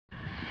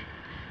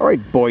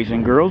Alright, boys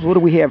and girls, what do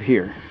we have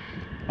here?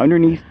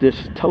 Underneath this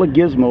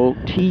TeleGizmos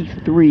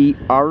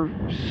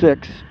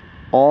T3R6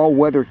 All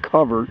Weather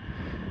cover,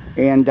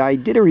 and I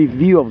did a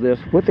review of this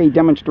with a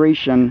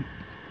demonstration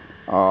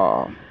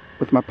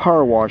with my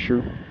power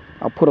washer.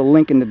 I'll put a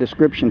link in the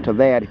description to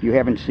that if you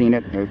haven't seen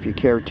it, or if you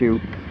care to.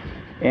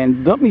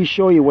 And let me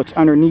show you what's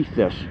underneath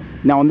this.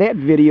 Now in that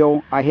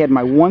video I had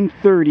my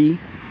 130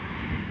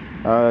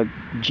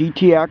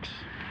 GTX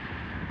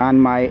on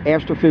my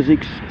Astro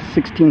Physics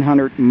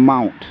 1600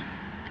 mount.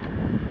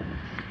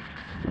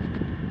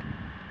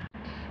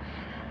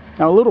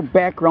 Now a little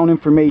background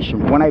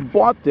information. When I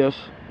bought this,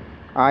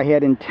 I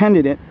had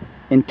intended it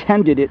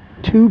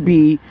to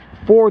be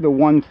for the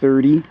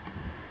 130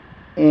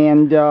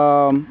 and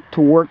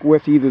to work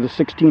with either the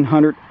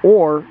 1600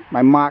 or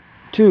my Mach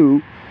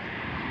 2.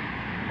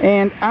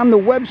 And on the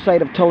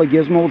website of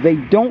TeleGizmo, they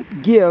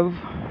don't give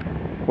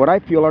what I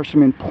feel are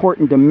some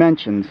important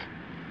dimensions.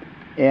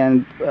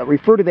 And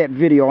refer to that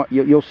video.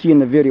 You'll see in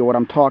the video what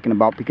I'm talking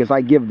about, because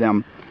I give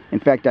them. In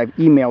fact, I've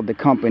emailed the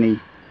company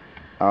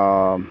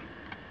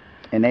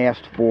and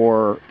asked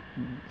for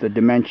the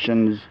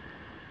dimensions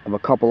of a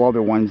couple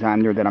other ones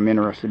on there that I'm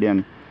interested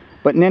in.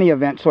 But in any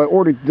event, so I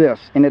ordered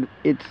this, and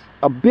it's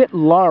a bit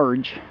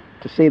large,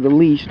 to say the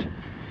least,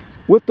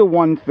 with the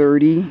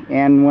 130.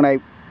 And when I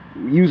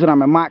use it on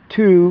my Mach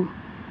 2,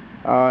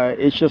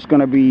 it's just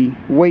going to be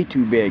way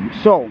too big.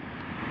 So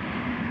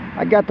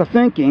I got to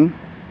thinking,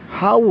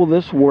 how will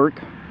this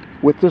work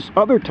with this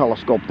other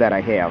telescope that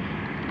I have?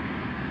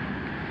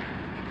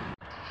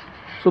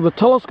 So the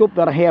telescope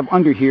that I have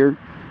under here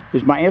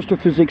is my Astro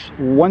Physics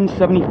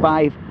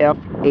 175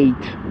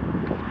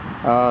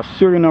 f8,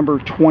 serial number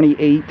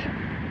 28.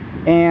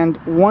 And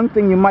one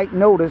thing you might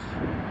notice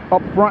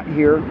up front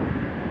here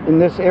in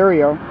this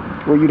area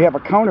where you'd have a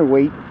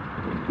counterweight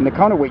in the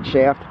counterweight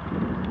shaft,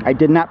 I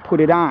did not put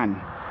it on.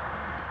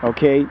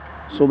 Okay,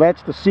 so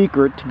that's the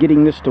secret to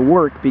getting this to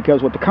work,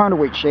 because with the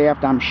counterweight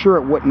shaft I'm sure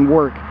it wouldn't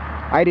work.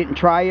 I didn't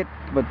try it,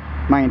 but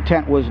my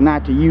intent was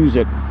not to use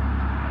it.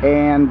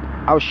 And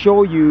I'll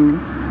show you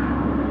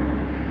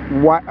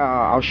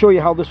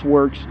how this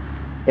works.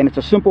 And it's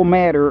a simple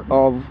matter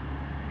of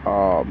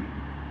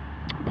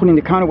putting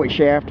the counterweight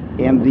shaft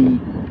and the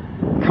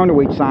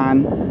counterweights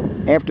on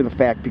after the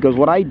fact, because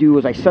what I do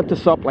is I set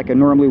this up like I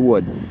normally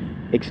would.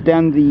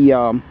 Extend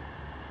the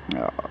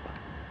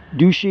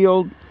dew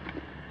shield,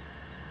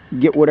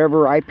 get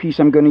whatever eyepiece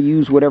I'm going to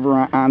use,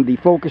 whatever on the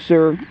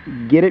focuser,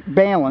 get it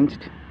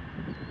balanced.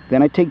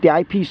 Then I take the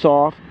eyepiece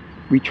off,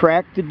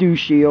 retract the dew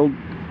shield,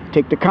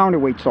 take the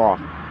counterweights off.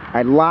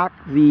 I lock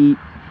the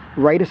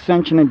right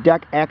ascension and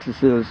deck axes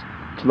to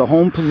the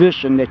home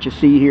position that you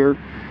see here,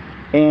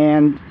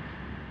 and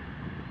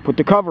put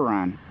the cover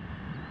on.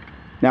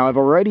 Now I've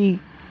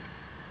already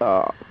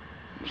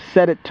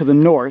set it to the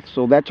north,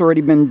 so that's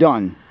already been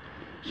done.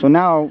 So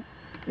now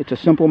it's a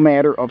simple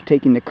matter of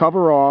taking the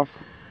cover off,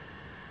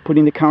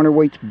 putting the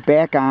counterweights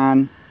back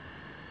on,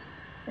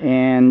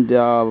 and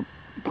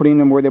putting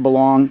them where they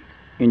belong,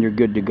 and you're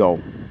good to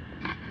go.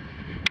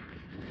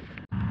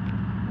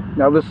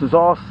 Now this is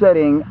all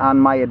setting on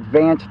my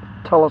advanced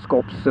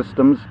telescope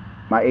systems,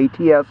 my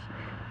ATS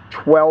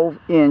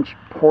 12-inch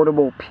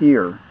portable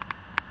pier.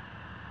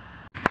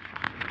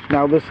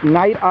 Now this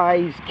Night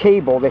Eyes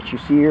cable that you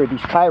see here,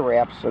 these tie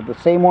wraps, are the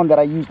same one that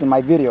I used in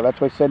my video.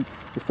 That's why I said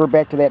refer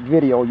back to that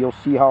video. You'll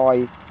see how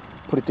I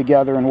put it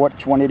together and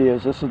which one it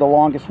is. This is the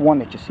longest one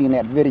that you see in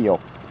that video.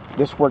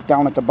 This worked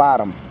down at the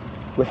bottom.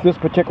 With this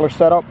particular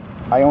setup,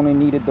 I only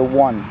needed the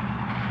one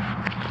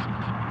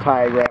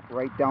tie wrap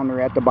right down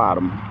there at the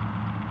bottom.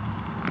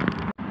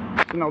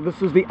 So now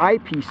this is the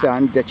eyepiece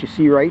on that you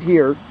see right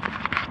here.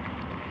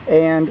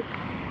 And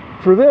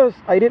for this,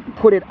 I didn't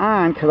put it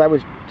on because I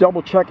was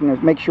double checking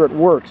to make sure it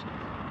works.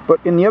 But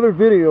in the other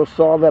video,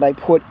 saw that I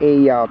put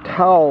a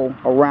towel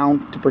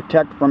around to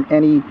protect from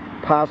any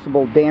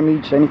possible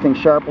damage, anything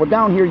sharp. Well,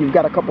 down here you've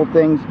got a couple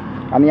things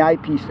on the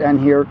eyepiece end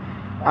here.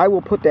 I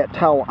will put that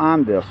towel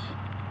on this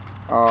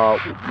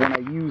when I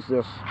use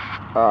this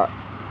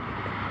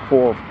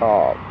for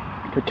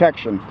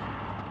protection.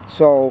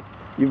 So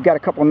you've got a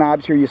couple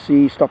knobs here, you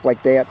see, stuff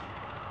like that.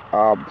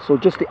 So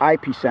just the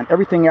eyepiece end.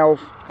 Everything else,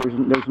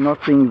 there's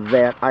nothing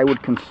that I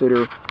would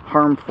consider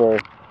harmful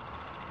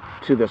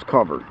to this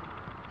cover.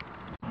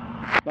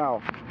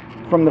 Now,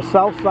 from the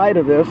south side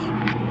of this,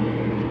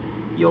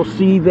 you'll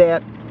see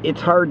that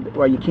it's hard,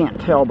 well, you can't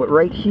tell, but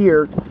right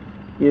here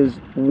is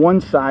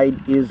one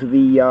side is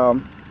the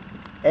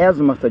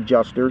azimuth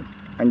adjuster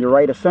on your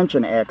right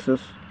ascension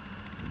axis,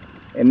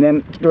 and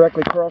then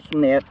directly across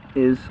from that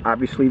is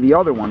obviously the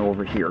other one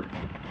over here.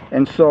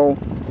 And so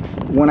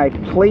when I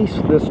place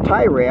this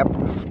tie wrap,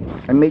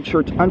 I make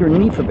sure it's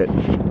underneath of it.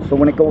 So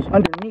when it goes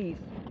underneath,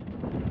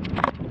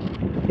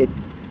 it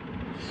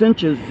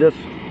cinches this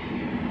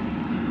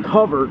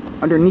cover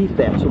underneath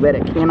that so that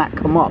it cannot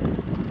come up.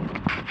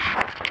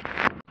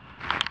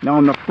 Now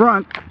on the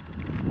front,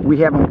 we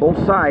have on both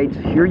sides.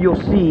 Here you'll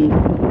see,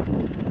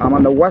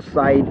 on the west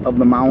side of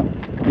the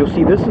mount, you'll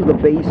see this is the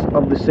base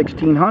of the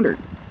 1600.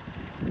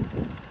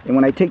 And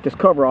when I take this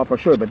cover off, I'll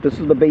show you, but this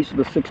is the base of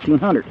the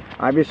 1600.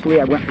 Obviously,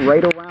 I went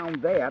right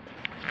around that.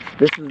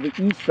 This is the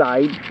east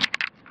side,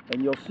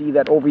 and you'll see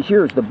that over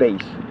here is the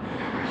base.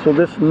 So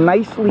this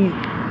nicely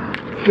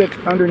fits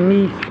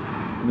underneath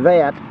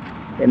that,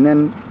 and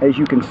then, as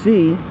you can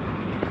see,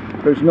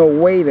 there's no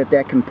way that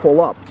that can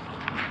pull up.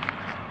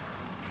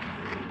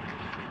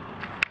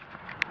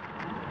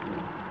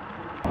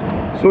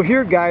 So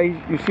here, guys,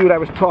 you see what I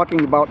was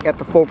talking about at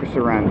the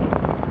focuser end.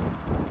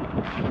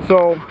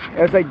 So,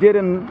 as I did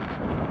in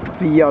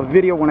the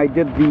video when I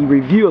did the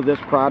review of this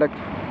product,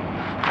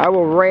 I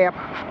will wrap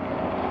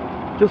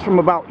just from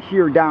about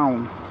here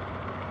down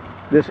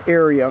this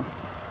area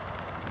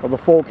of the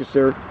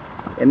focuser,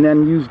 and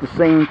then use the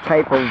same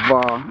type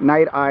of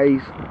night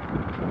eyes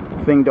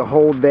thing to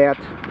hold that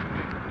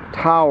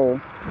towel,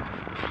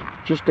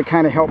 just to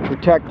kind of help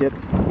protect it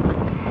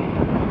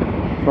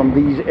from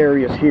these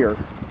areas here.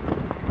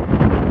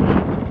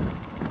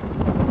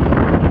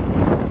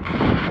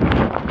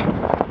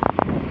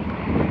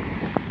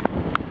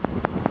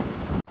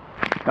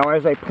 Now,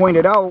 as I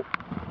pointed out,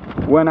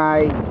 when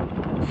I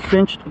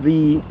cinched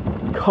the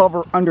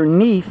cover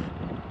underneath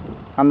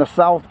on the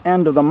south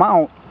end of the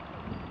mount,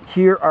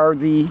 here are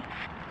the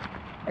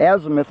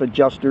azimuth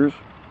adjusters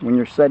when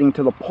you're setting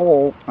to the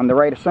pole on the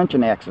right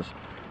ascension axis.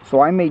 So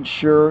I made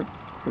sure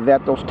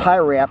that those tie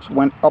wraps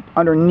went up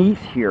underneath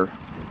here.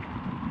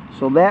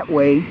 So that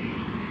way,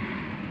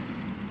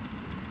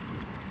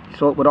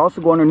 so it would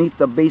also go underneath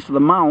the base of the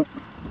mount,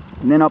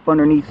 and then up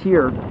underneath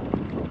here,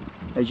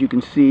 as you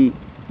can see.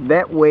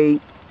 That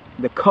way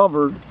the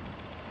cover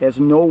has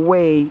no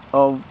way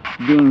of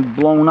being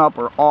blown up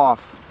or off,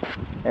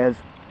 as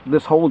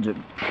this holds it.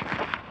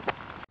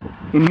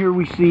 And here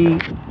we see,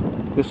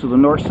 this is the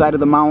north side of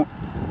the mount,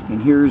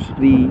 and here's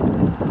the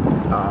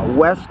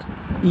west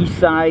east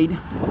side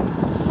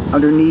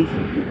underneath,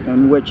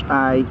 in which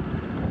I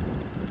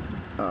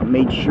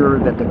made sure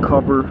that the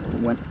cover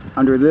went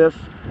under this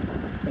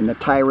and the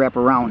tie wrap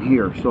around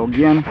here. So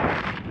again,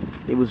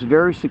 it was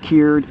very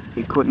secured,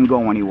 it couldn't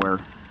go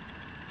anywhere.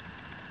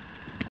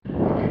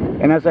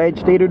 And as I had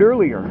stated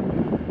earlier,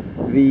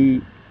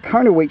 the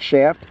counterweight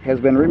shaft has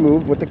been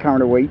removed with the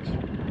counterweights.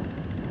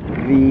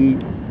 The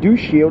dew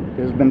shield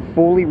has been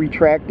fully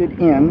retracted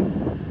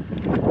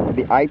in.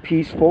 The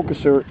eyepiece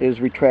focuser is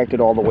retracted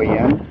all the way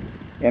in.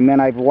 And then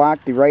I've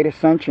locked the right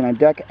ascension and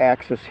deck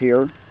axis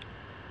here.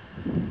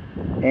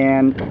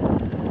 And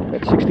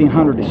that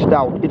 1600 is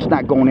stout. It's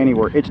not going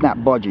anywhere. It's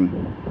not budging.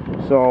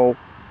 So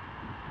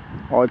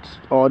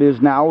all it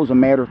is now is a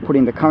matter of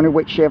putting the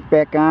counterweight shaft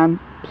back on,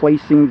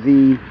 placing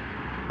the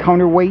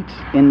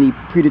counterweights in the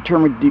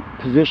predetermined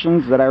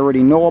positions that I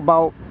already know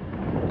about,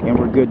 and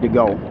we're good to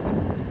go.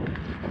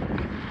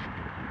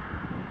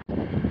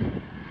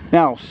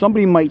 Now,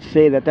 somebody might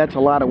say that that's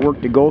a lot of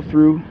work to go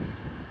through,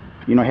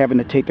 you know, having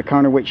to take the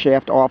counterweight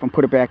shaft off and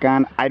put it back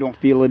on. I don't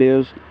feel it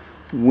is.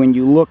 When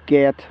you look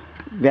at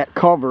that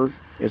cover,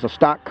 is a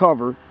stock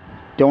cover,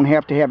 don't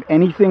have to have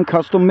anything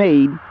custom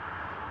made,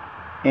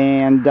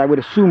 and I would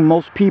assume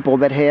most people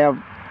that have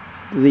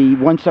the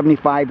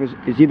 175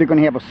 is either going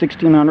to have a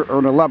 1600 or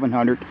an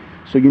 1100,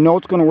 so you know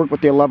it's going to work with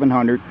the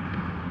 1100.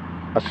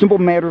 A simple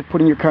matter of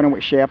putting your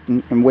counterweight shaft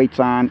and weights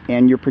on,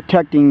 and you're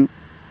protecting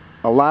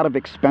a lot of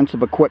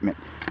expensive equipment.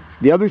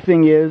 The other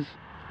thing is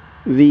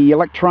the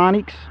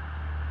electronics,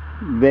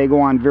 they go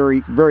on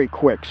very, very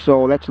quick.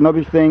 So that's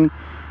another thing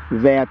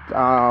that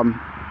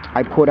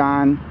I put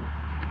on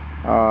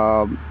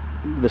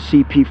the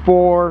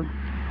CP4,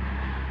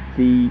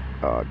 the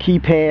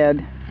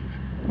keypad,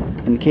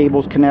 and the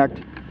cables connect,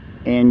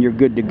 and you're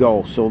good to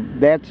go. So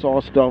that's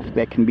all stuff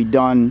that can be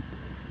done,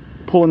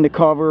 pulling the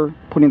cover,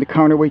 putting the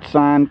counterweights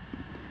on,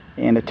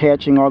 and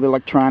attaching all the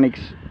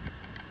electronics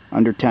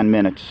under 10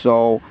 minutes.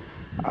 So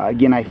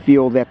again, I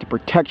feel that the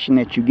protection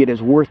that you get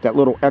is worth that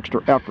little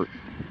extra effort.